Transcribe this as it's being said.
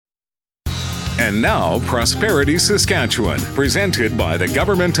And now, Prosperity Saskatchewan, presented by the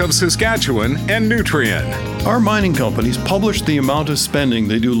Government of Saskatchewan and Nutrien. Our mining companies publish the amount of spending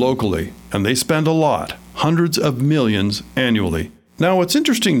they do locally, and they spend a lot, hundreds of millions annually. Now, it's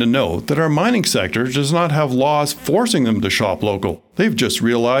interesting to note that our mining sector does not have laws forcing them to shop local. They've just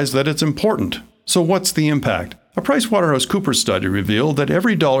realized that it's important. So what's the impact? A PricewaterhouseCoopers study revealed that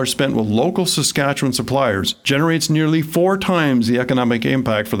every dollar spent with local Saskatchewan suppliers generates nearly 4 times the economic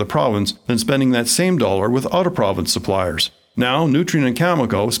impact for the province than spending that same dollar with out-of-province suppliers. Now, Nutrien and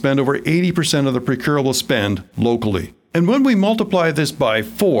Cameco spend over 80% of the procurable spend locally. And when we multiply this by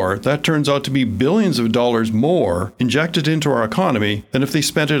 4, that turns out to be billions of dollars more injected into our economy than if they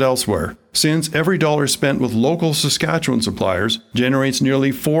spent it elsewhere, since every dollar spent with local Saskatchewan suppliers generates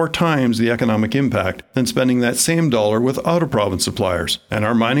nearly 4 times the economic impact than spending that same dollar with out-of-province suppliers. And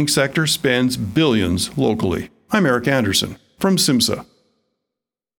our mining sector spends billions locally. I'm Eric Anderson from SIMSA.